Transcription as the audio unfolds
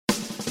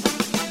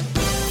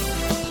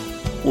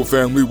Well,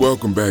 family,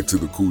 welcome back to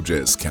the Cool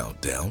Jazz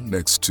Countdown.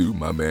 Next to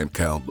my man,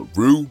 Cal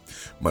LaRue.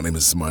 My name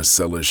is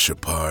Marcellus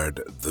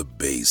Shepard, the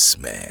bass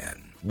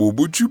man. Well,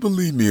 would you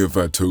believe me if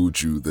I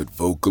told you that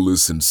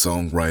vocalist and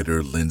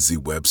songwriter Lindsay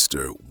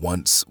Webster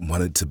once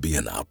wanted to be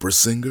an opera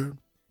singer?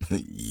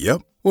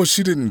 Yep. Well,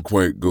 she didn't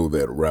quite go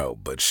that route,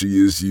 but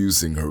she is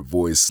using her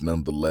voice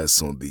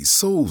nonetheless on the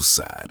soul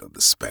side of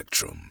the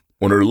spectrum.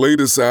 On her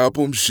latest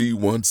album, she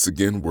once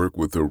again worked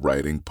with her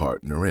writing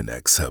partner and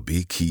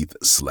ex-hubby, Keith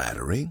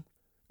Slattery.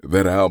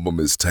 That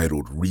album is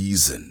titled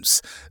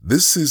Reasons.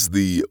 This is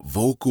the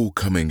vocal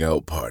coming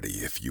out party,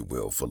 if you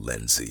will, for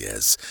Lindsay,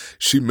 as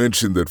she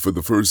mentioned that for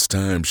the first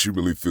time, she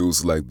really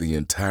feels like the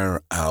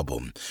entire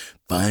album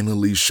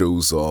finally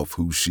shows off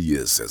who she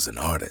is as an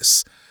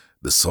artist.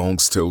 The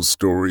songs tell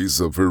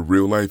stories of her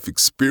real-life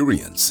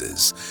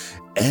experiences,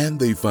 and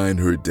they find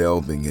her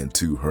delving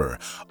into her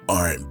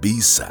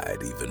R&B side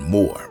even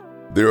more.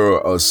 There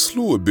are a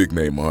slew of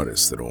big-name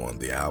artists that are on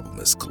the album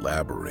as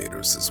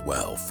collaborators as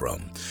well,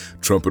 from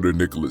trumpeter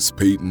Nicholas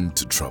Payton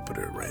to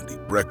trumpeter Randy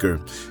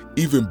Brecker,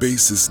 even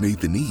bassist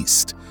Nathan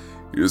East.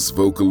 Here's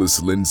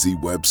vocalist Lindsay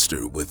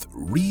Webster with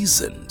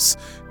Reasons,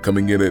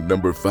 coming in at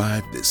number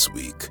 5 this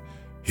week,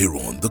 here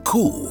on the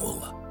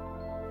Cool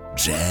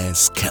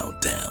Jazz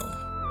Countdown.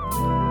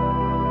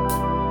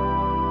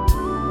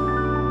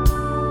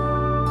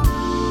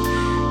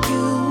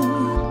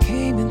 You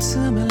came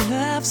into my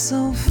life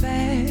so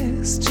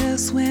fast,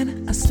 just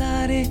when I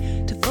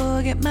started to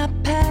forget my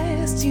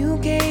past. You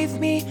gave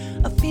me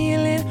a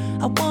feeling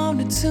I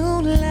wanted to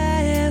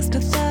last. I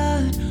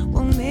thought,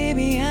 well,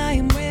 maybe I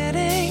am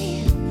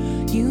ready.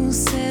 You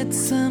said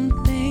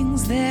some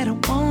things that I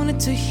wanted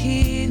to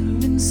hear,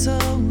 and so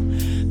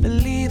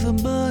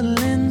believable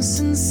and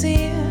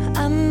sincere.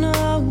 I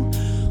know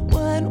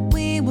what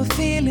we were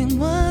feeling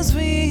was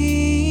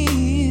real.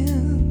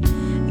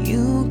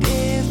 You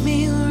gave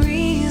me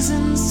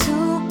reasons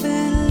to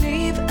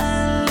believe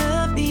I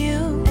loved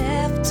you.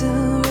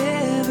 After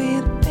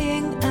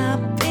everything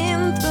I've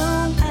been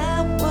through,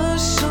 I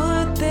was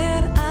sure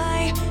that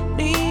I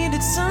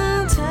needed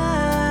some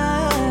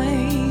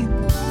time.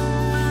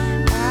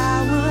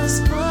 I was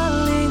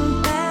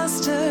falling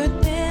faster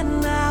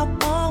than I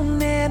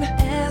wanted,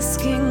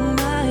 asking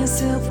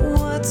myself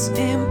what's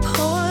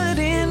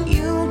important.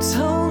 You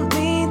told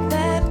me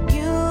that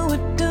you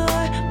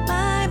adore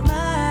my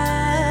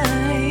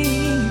mind.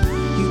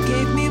 You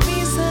gave me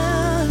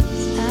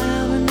reasons.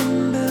 I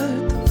remember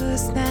the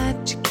first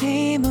night you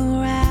came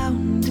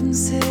around and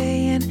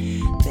saying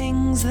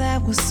things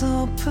that were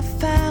so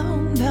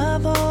profound.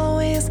 I've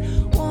always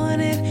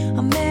wanted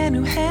a man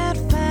who had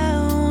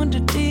found a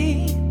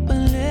deeper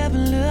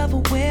level of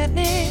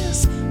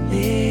awareness.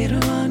 Later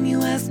on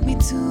you asked me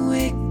to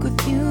wake with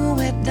you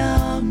at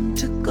dawn,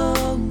 to go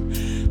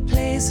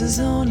places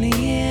only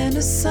in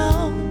a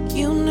song.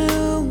 You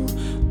knew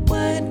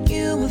what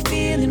you were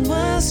feeling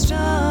was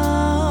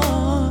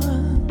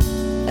strong.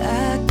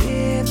 I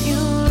gave you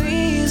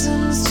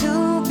reasons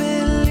to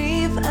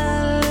believe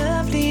I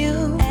loved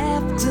you.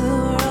 After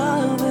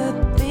all the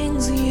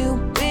things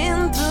you've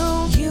been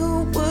through,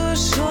 you were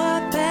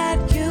sure that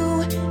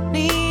you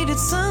needed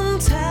some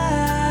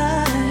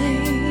time.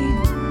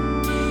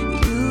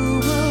 You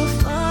were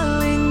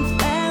falling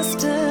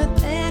faster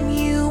than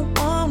you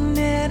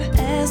wanted,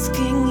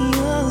 asking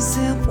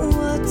yourself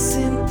what's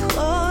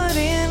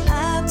important.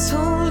 I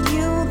told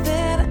you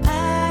that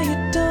I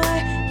adore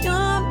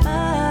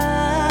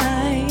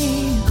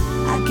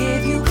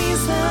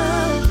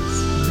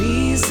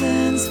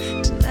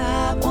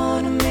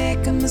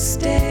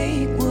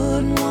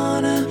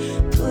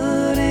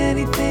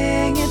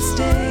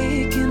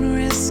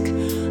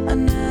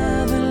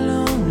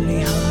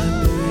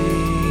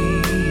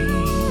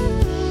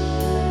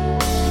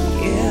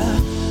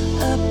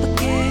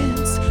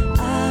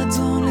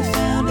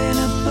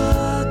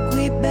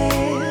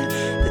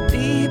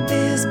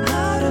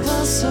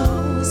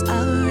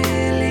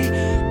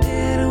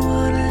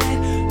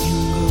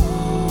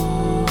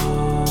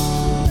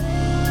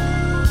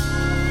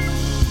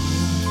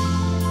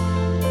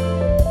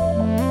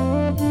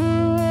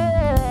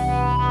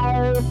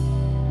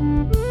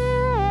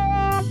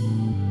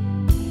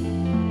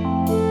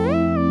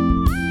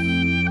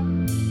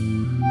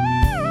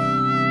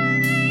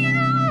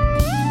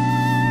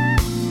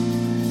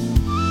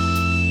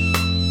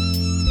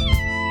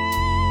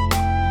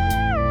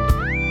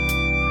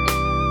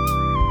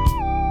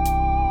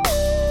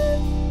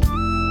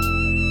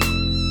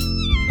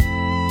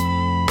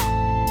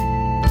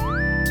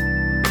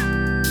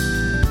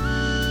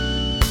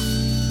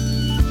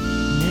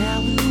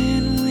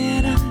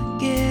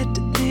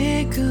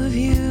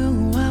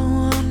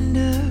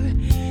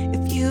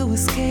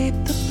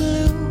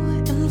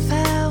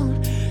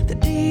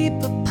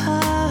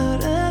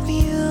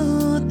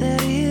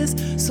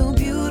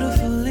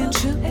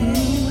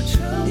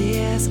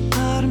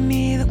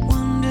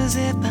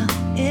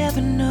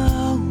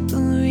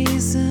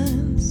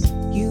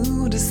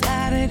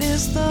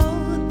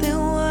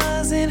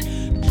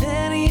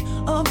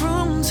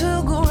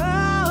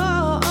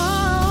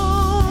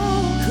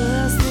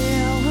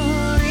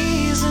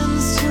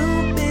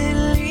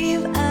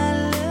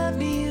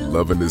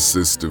Loving his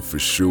sister for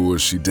sure.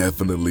 She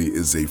definitely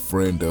is a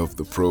friend of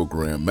the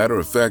program. Matter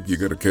of fact, you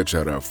got to catch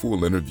out our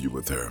full interview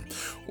with her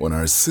on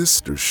our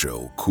sister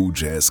show, Cool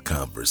Jazz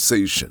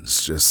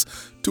Conversations. Just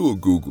do a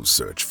Google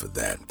search for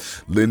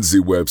that. Lindsay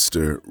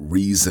Webster,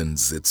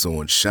 Reasons. It's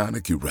on Shawnee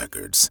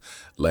Records,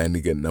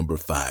 landing at number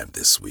 5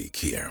 this week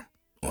here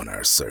on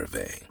our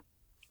survey.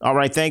 All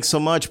right, thanks so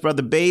much,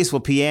 Brother Bass.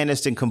 Well,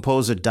 pianist and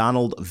composer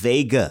Donald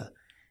Vega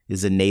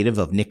is a native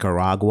of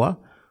Nicaragua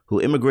who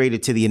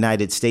immigrated to the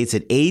United States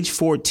at age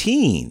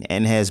 14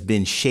 and has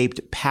been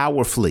shaped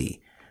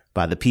powerfully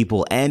by the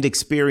people and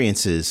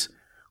experiences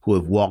who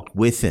have walked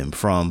with him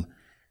from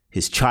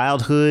his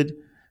childhood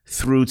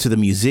through to the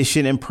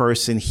musician and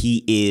person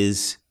he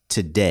is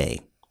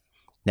today.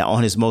 Now,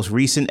 on his most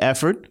recent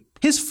effort,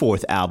 his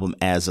 4th album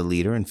as a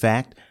leader, in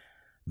fact,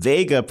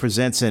 Vega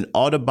presents an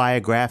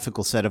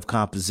autobiographical set of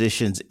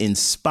compositions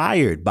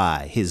inspired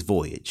by his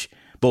voyage,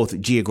 both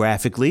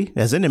geographically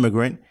as an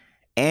immigrant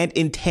and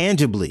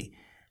intangibly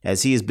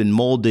as he has been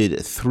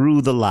molded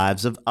through the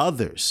lives of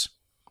others.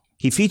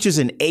 He features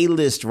an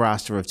A-list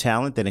roster of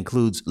talent that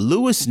includes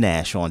Louis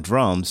Nash on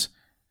drums,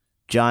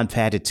 John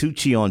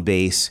Patitucci on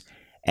bass,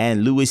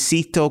 and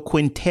Luisito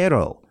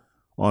Quintero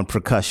on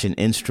percussion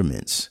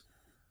instruments.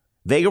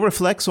 Vega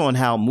reflects on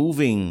how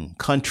moving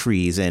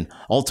countries and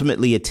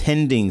ultimately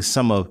attending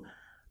some of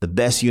the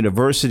best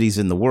universities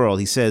in the world,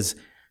 he says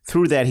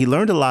through that he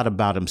learned a lot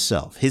about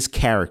himself, his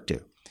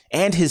character,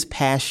 and his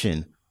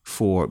passion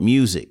for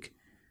music.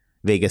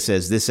 Vega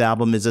says this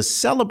album is a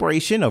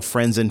celebration of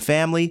friends and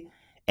family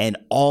and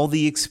all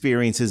the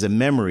experiences and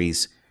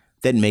memories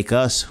that make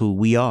us who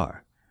we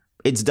are.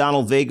 It's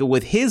Donald Vega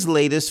with his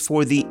latest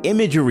for the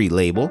Imagery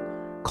label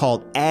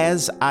called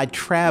As I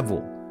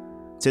Travel.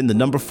 It's in the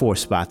number 4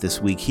 spot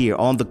this week here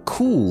on the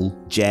Cool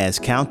Jazz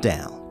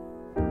Countdown.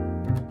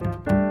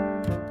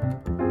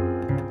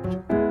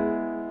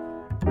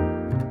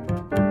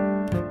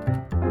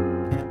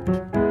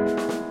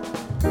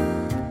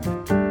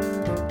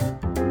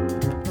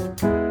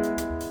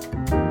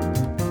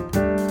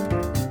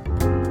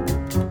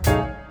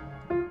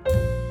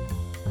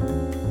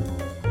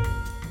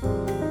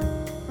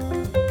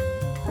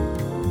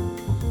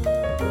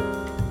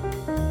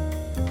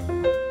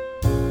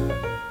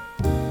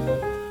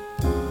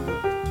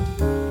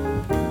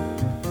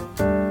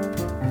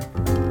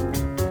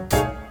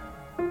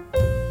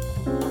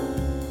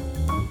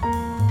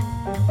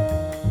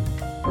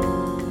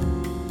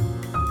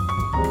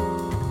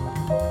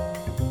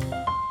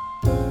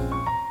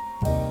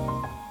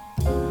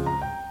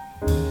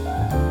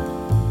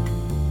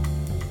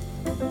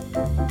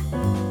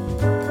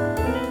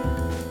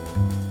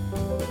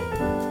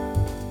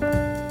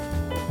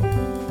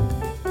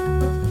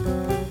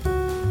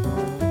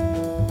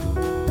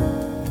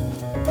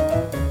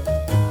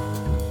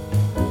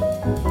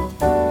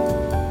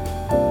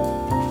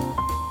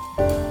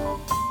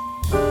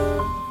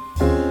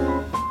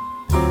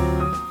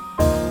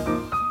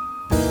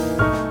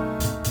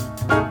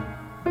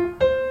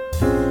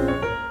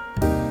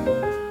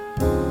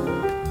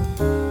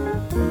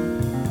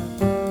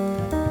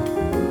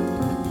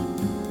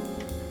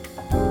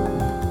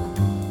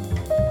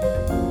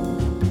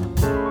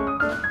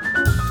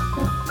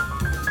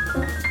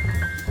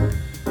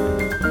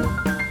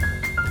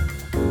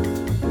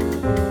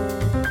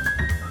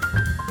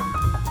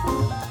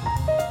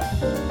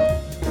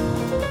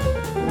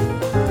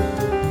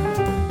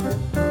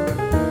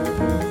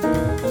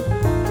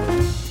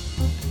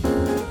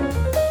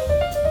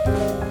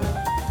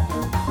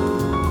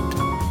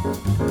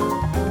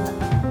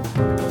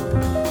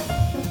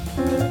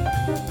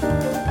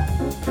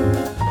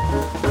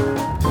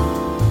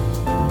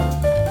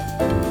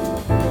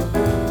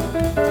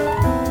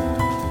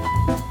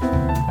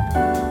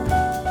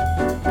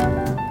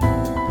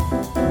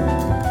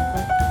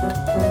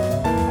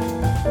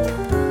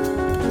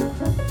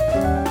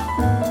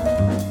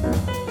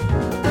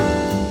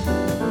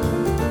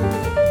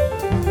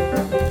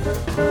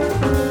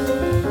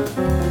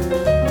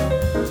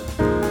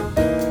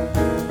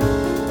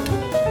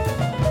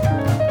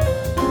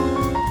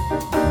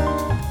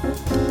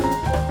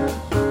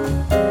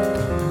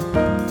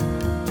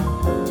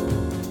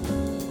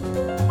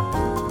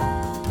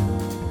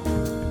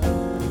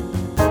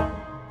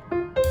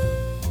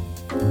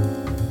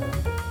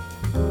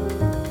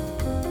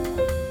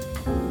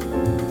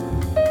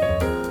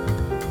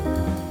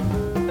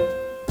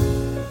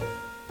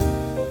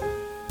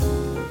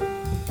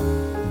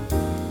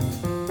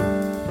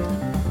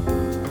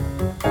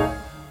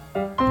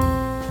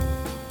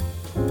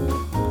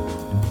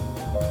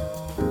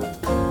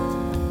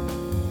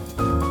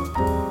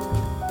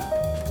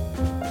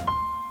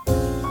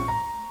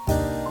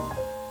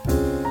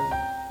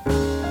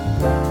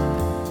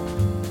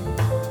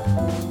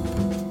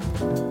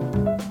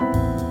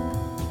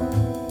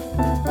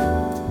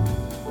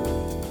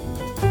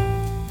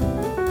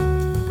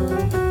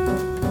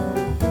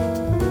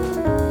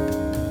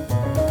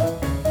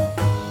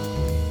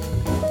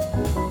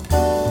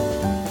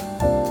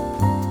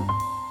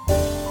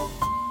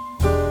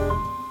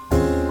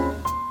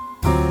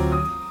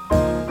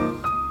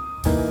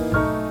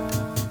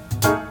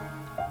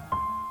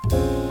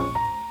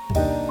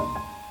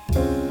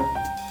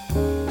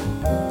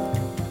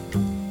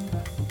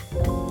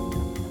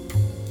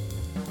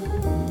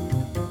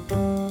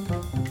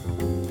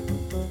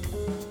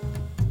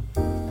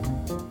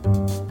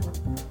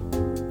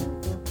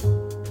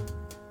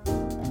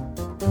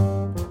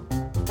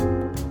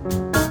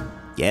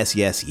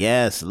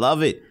 Yes.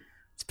 Love it.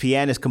 It's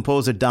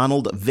pianist-composer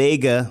Donald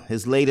Vega.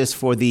 His latest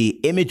for the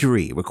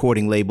Imagery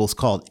recording label's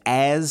called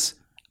As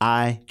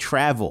I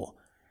Travel.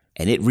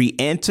 And it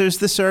re-enters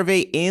the survey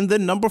in the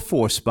number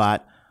 4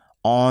 spot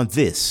on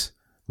this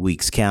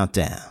week's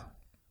countdown.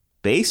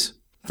 Bass?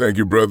 Thank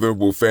you, brother.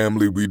 Well,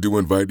 family, we do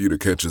invite you to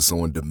catch us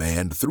on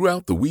demand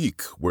throughout the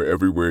week. We're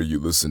everywhere you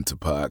listen to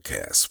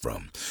podcasts,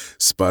 from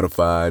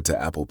Spotify to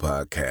Apple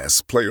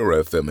Podcasts, Player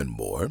FM, and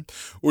more.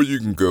 Or you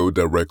can go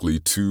directly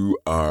to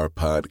our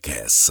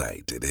podcast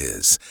site. It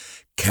is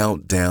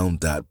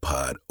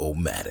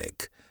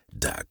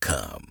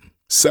countdown.podomatic.com.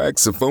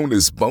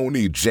 Saxophonist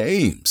Boney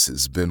James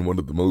has been one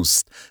of the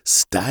most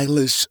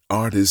stylish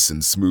artists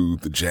in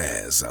smooth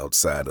jazz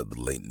outside of the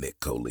late Nick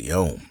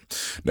Coleone.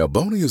 Now,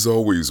 Boney is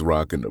always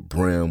rocking a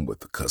brim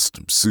with a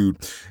custom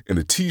suit and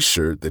a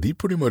t-shirt that he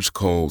pretty much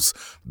calls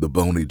the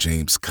Boney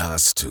James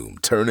costume,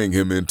 turning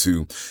him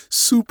into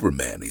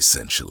Superman,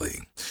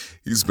 essentially.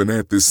 He's been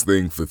at this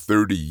thing for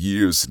 30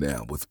 years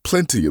now, with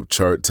plenty of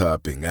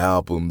chart-topping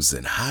albums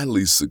and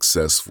highly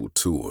successful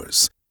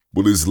tours.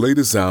 Well, his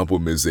latest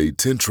album is a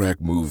 10-track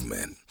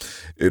movement.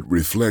 It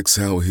reflects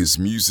how his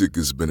music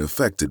has been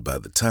affected by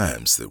the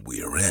times that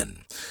we are in.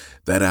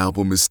 That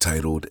album is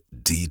titled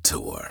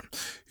Detour.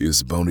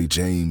 Here's Boney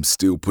James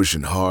still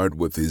pushing hard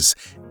with his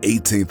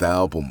 18th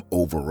album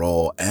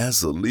overall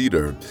as a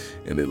leader,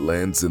 and it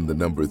lands in the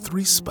number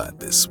 3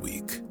 spot this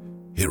week,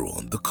 here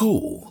on the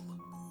Cool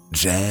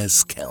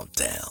Jazz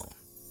Countdown.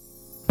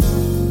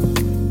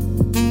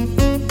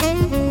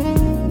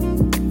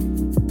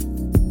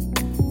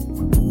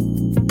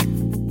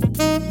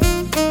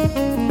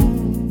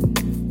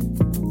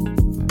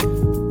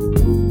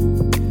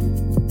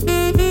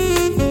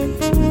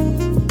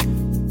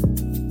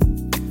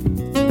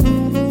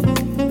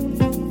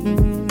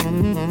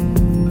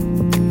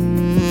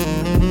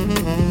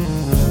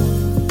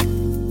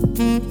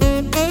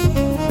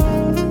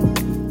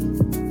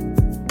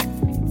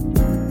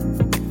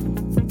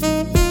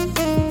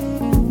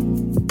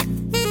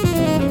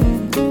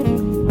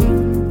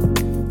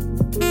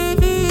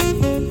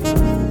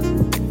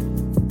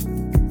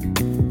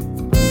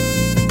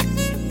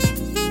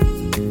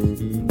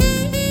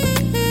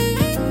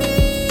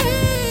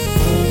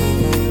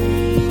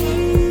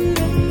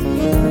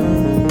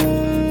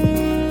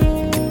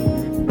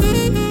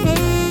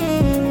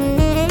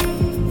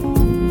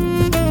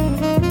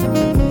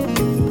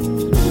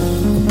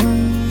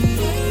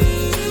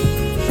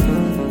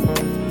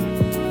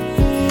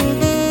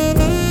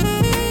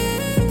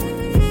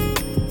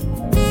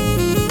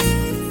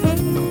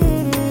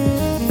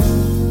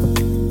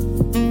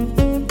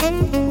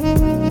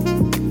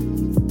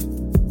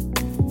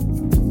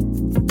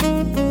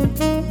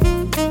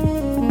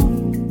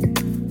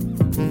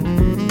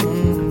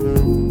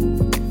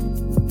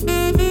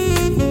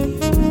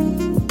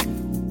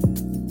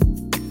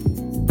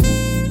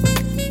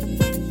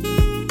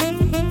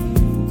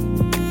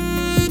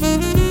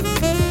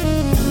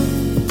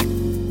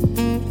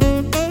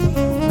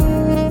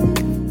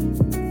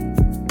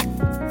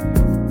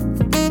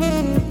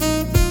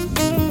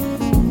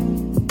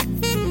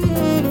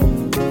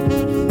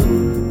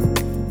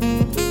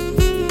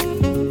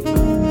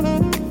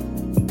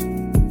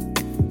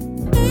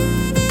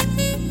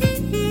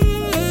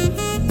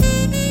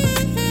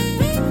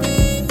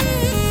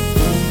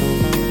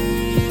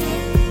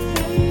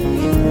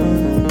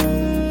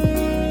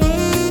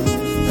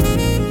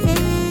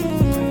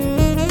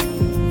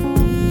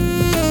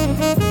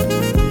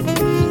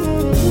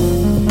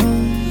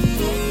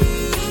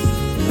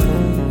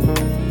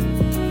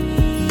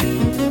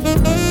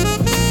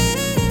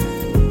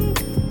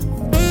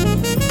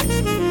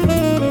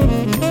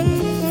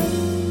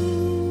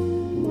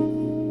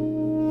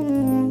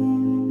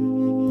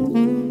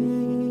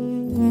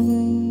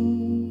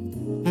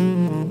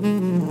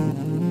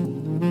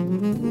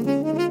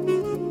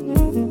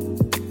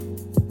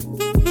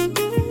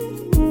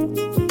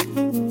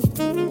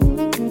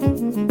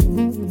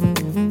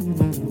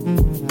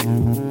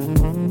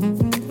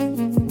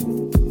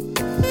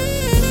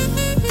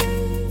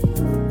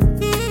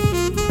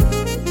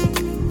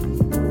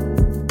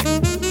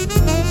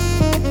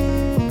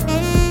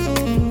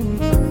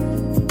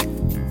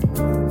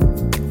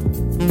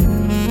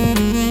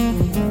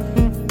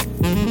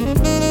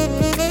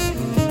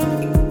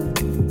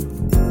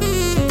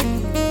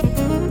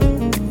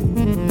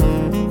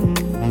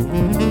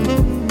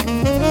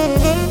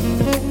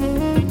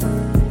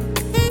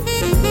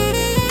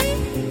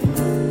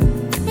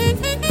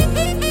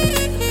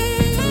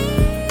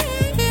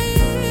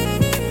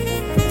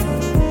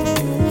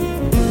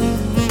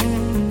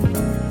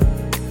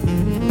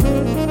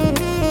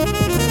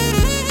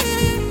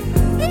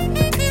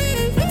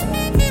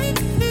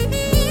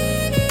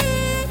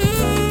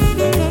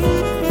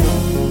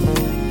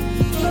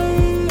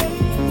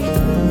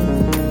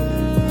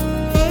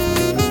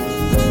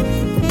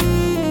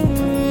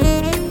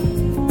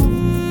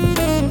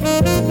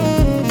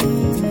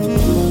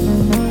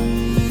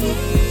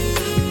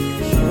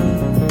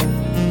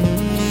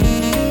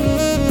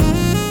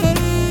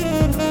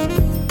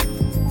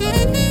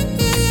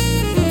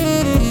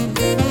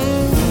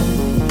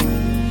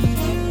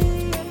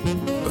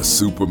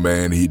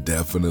 Superman he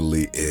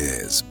definitely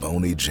is,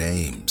 Boney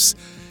James.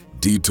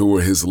 Detour,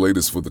 his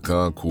latest for the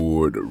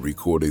Concord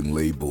recording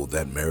label.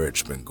 That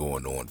marriage been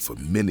going on for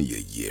many a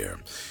year.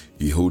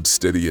 He holds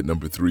steady at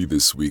number 3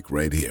 this week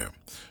right here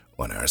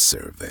on our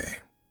survey.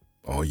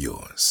 All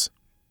yours.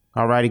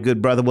 All righty,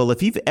 good brother. Well,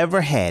 if you've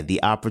ever had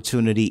the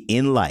opportunity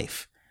in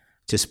life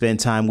to spend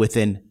time with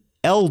an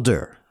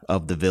elder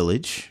of the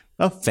village,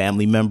 a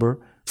family member,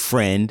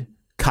 friend,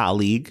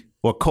 colleague,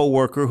 or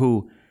coworker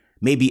who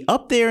may be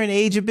up there in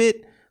age a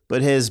bit,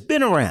 but has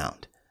been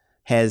around,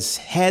 has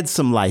had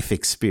some life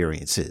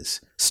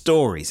experiences,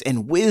 stories,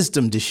 and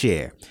wisdom to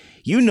share,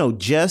 you know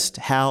just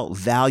how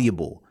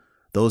valuable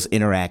those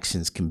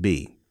interactions can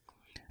be.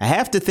 I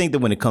have to think that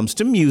when it comes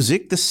to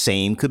music, the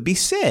same could be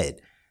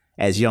said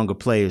as younger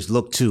players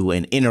look to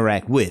and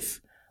interact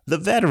with the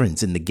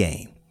veterans in the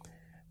game.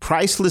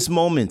 Priceless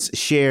moments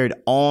shared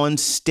on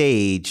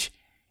stage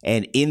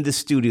and in the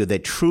studio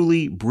that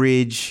truly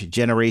bridge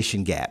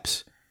generation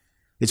gaps.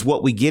 It's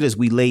what we get as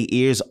we lay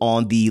ears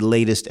on the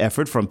latest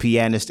effort from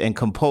pianist and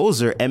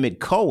composer Emmett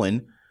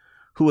Cohen,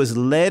 who has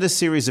led a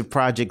series of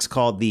projects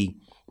called the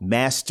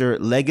Master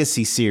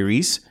Legacy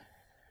Series,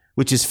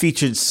 which has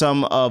featured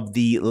some of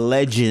the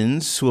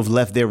legends who have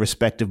left their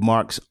respective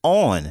marks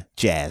on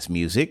jazz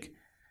music.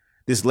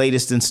 This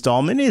latest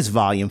installment is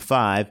Volume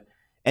 5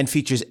 and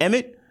features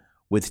Emmett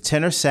with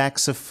tenor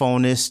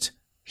saxophonist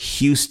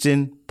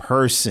Houston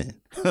Person.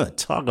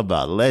 Talk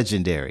about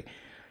legendary.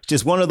 It's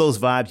just one of those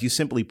vibes you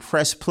simply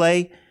press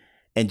play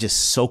and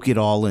just soak it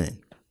all in.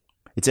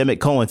 It's Emmett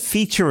Cohen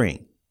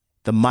featuring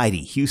the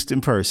mighty Houston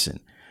Person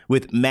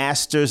with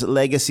Masters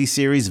Legacy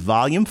Series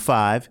Volume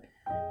 5.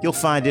 You'll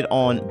find it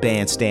on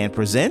Bandstand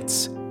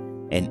Presents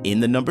and in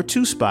the number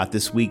 2 spot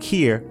this week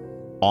here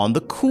on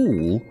the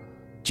Cool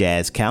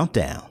Jazz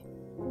Countdown.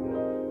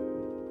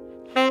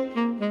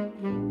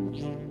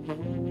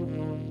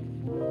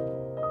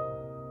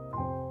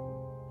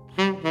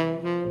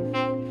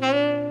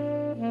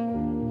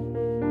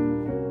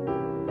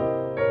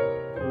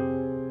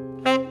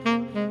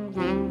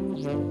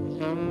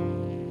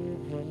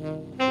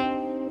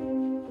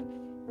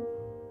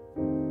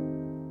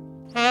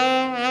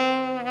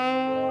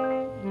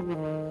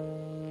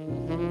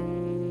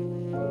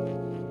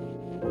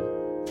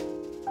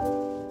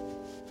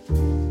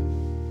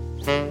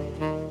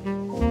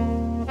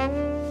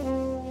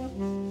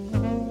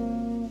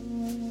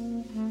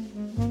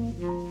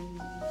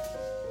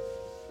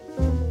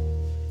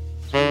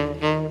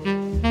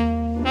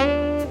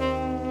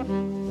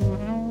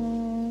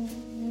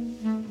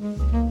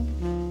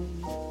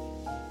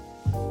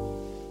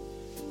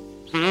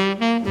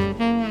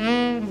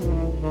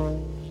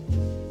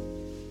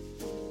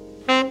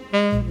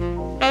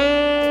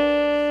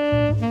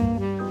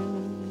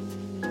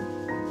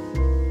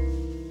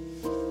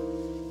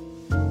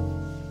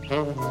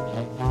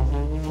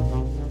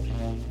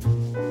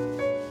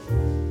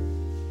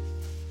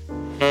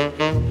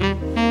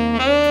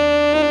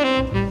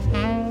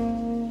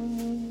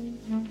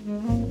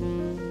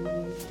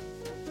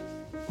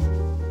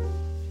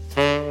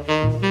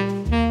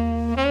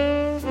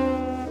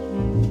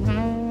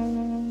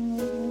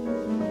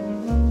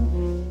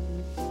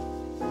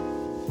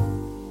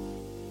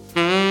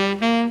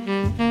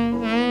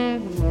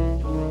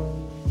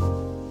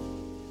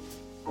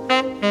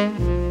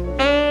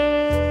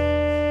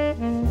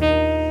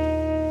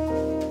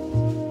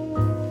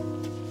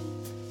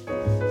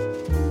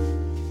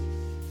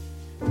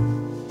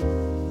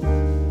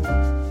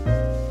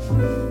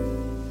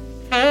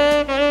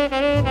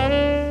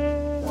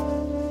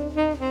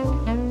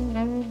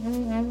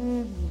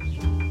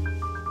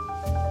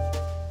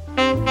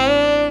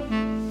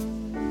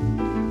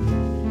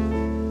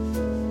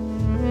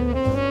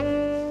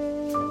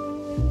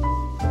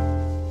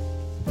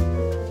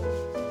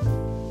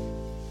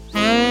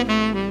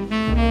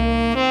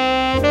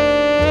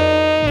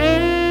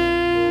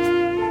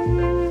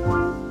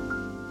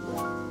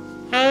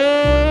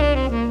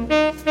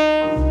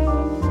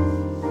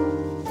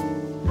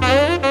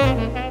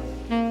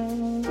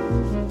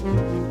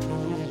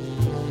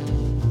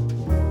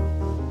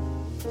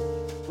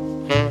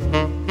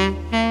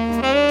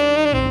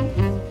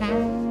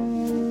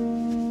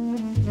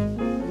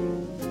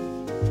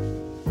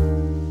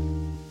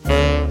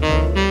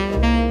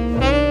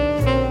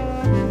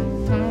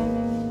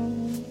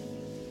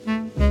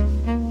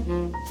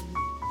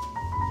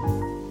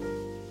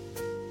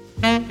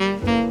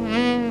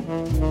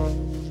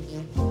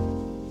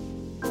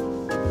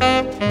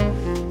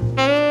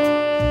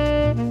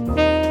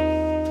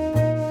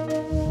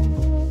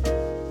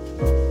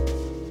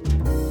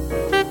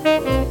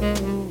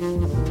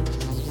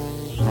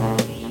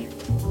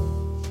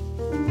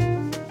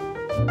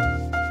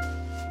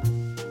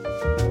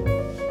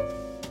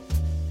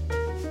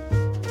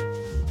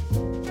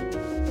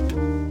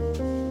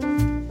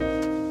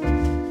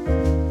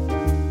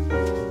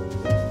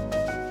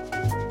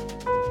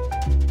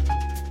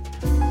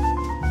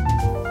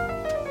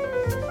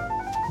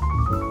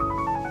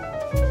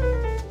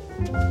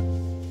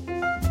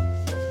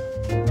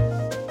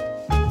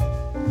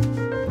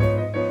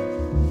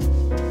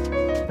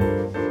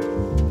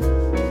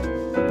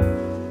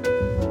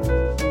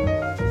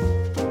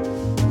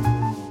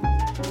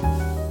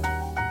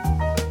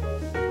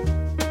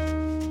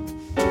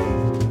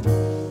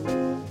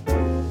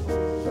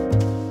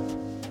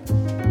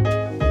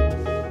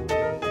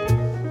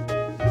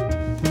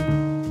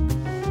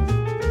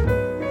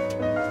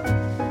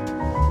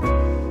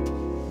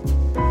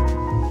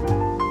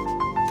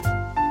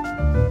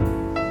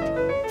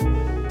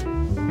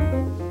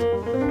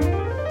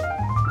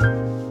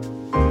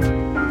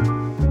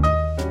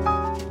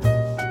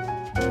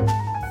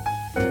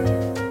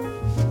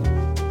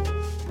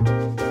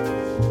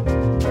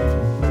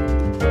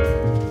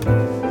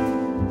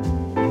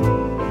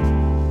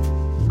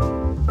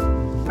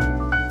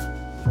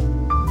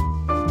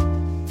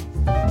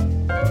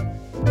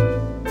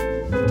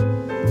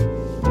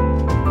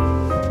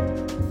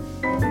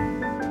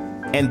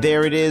 And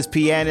there it is,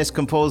 pianist,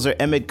 composer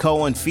Emmett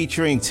Cohen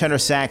featuring tenor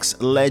sax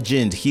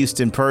legend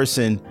Houston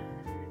Person.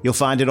 You'll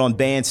find it on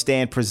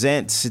Bandstand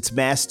Presents, its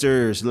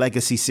Masters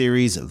Legacy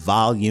Series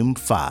Volume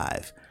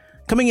 5.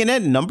 Coming in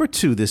at number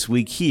 2 this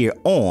week here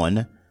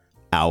on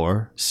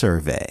Our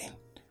Survey.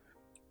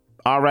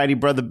 Alrighty,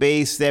 Brother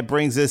Bass, that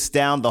brings us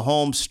down the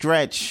home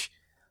stretch.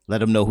 Let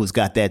them know who's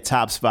got that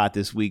top spot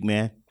this week,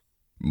 man.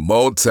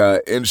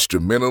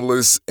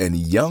 Multi-instrumentalist and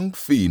young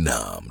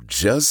phenom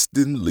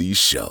Justin Lee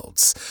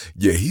Schultz.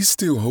 Yeah, he's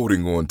still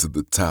holding on to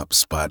the top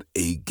spot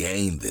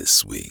again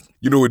this week.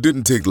 You know, it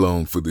didn't take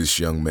long for this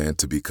young man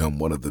to become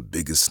one of the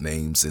biggest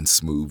names in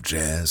smooth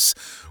jazz,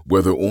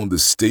 whether on the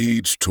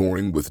stage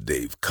touring with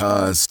Dave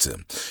Koz,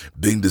 to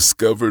being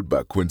discovered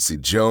by Quincy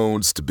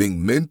Jones, to being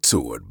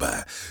mentored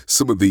by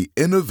some of the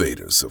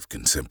innovators of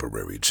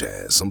contemporary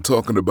jazz. I'm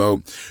talking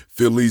about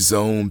Philly's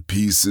own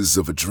Pieces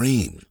of a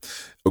Dream,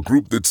 a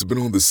group that's been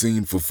on the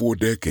scene for 4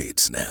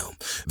 decades now,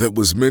 that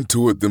was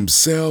mentored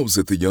themselves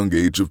at the young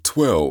age of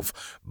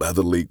 12 by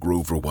the late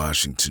Grover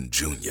Washington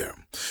Jr.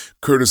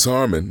 Curtis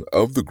Harmon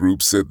of the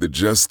group said that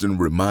Justin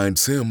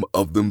reminds him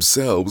of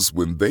themselves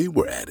when they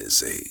were at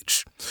his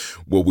age.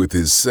 Well, with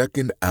his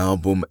second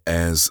album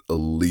as a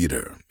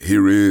leader,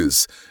 here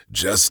is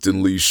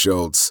Justin Lee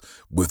Schultz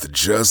with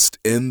Just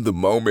in the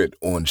Moment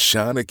on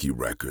Shawnee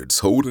Records,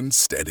 holding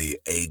steady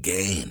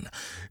again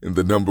in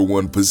the number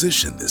 1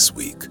 position this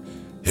week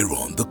here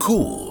on the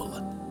Cool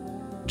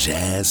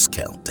Jazz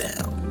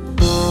Countdown.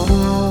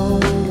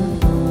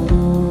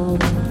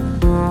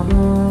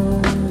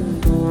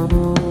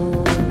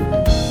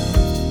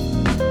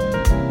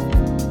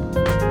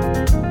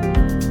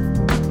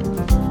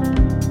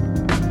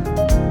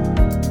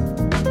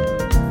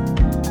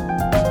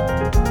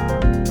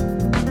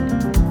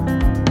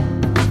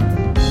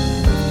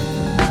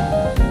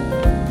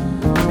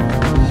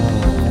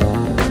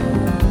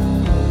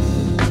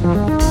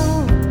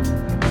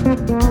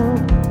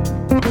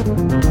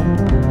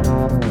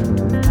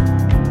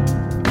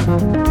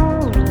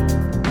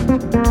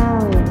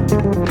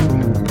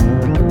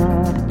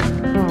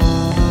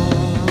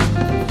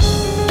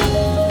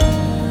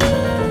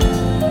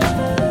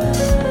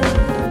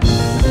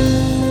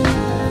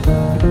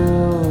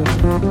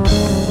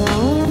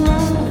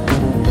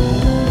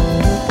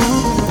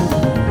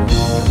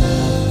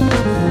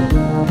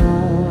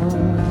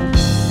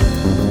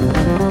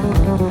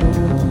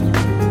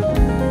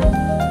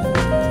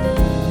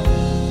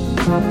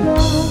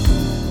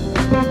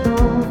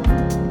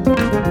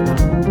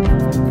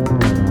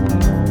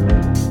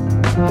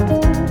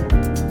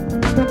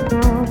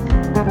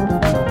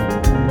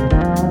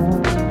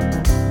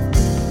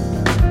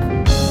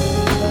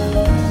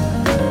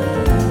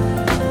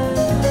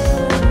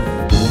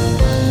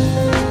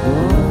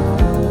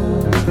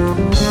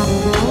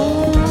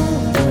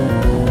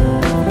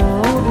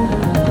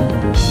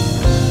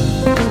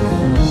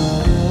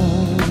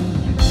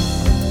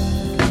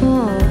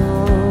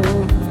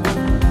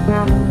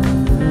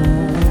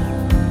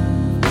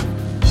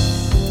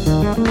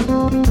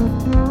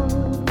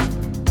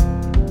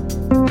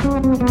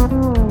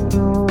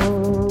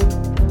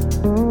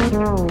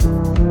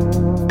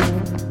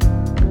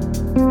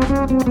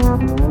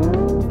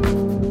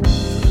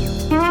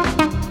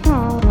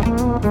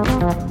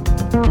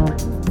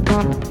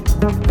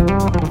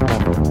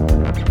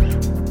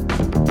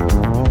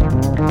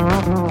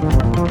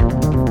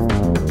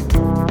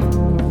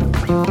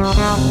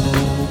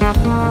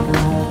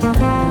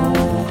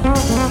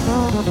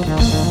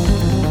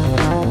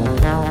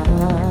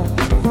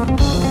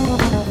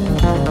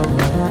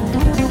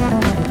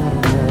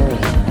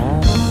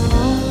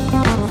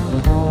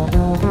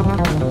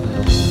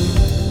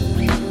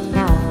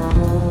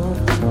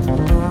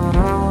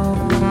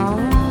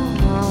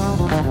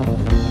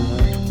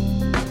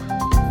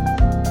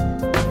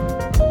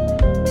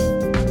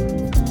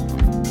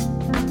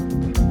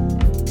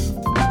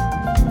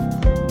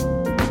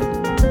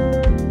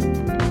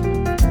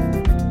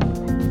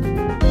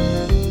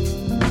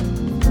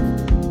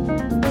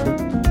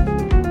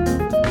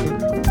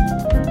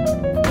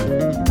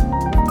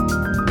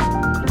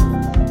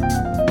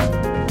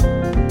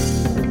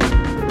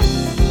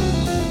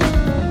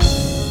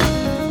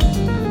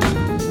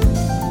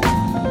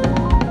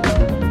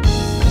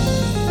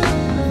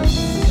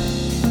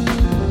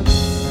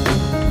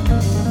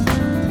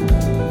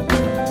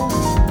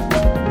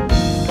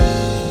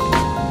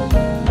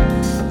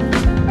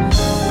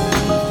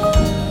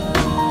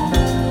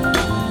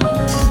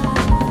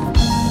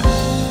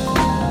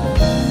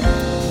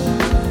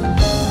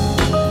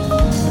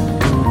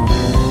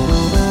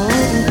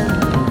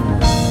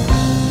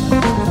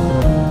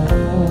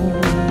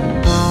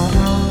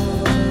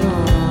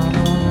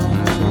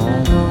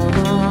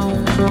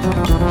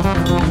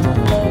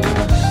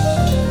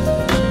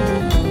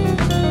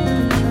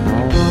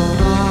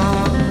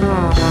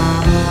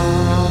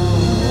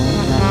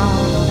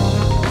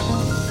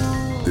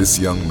 This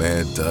young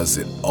man does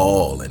it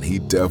all, and he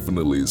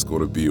definitely is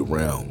going to be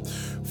around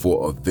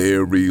for a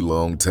very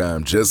long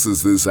time, just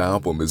as this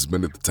album has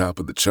been at the top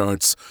of the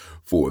charts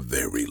for a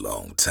very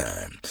long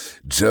time.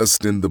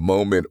 Just in the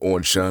moment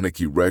on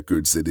Shawnee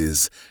Records, it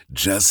is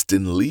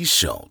Justin Lee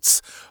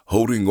Schultz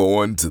holding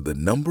on to the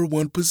number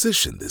one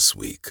position this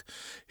week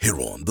here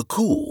on the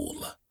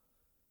Cool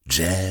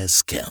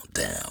Jazz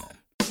Countdown.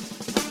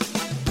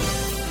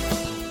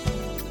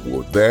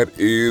 Well, that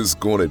is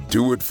going to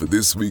do it for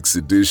this week's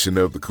edition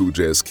of the Cool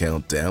Jazz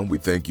Countdown. We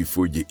thank you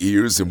for your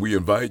ears, and we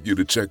invite you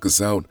to check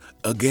us out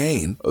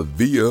again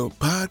via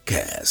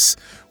podcasts.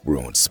 We're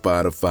on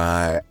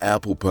Spotify,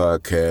 Apple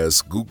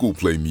Podcasts, Google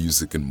Play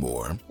Music, and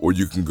more. Or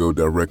you can go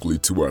directly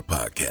to our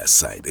podcast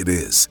site. It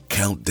is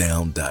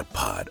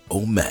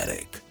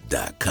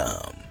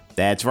countdown.podomatic.com.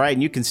 That's right,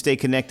 and you can stay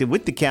connected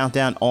with the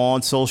Countdown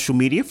on social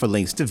media for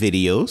links to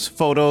videos,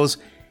 photos,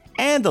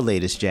 and the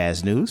latest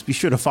jazz news. Be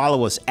sure to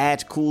follow us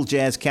at Cool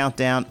Jazz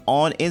Countdown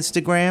on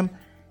Instagram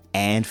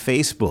and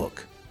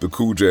Facebook. The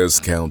Cool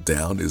Jazz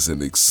Countdown is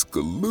an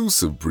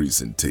exclusive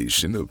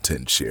presentation of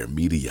 10 Share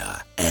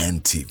Media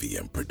and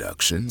TVM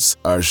Productions.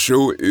 Our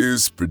show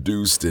is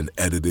produced and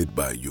edited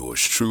by yours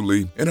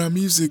truly, and our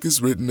music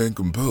is written and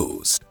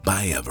composed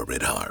by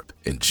Everett Harp.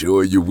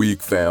 Enjoy your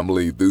week,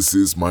 family. This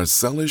is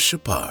Marcellus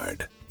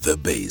Shepard, the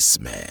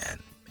bass man.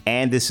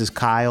 And this is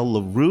Kyle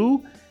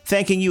LaRue,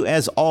 thanking you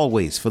as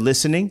always for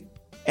listening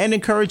and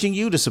encouraging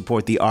you to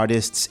support the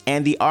artists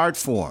and the art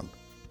form.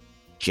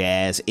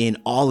 Jazz in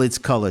all its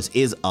colors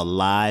is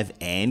alive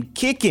and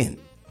kicking.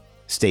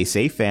 Stay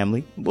safe,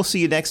 family. We'll see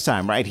you next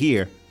time right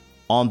here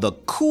on the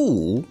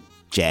Cool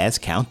Jazz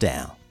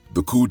Countdown.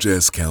 The Cool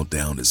Jazz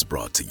Countdown is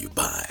brought to you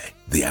by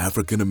the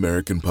African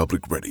American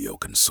Public Radio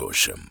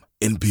Consortium,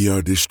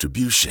 NPR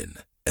Distribution,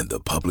 and the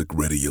Public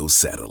Radio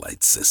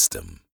Satellite System.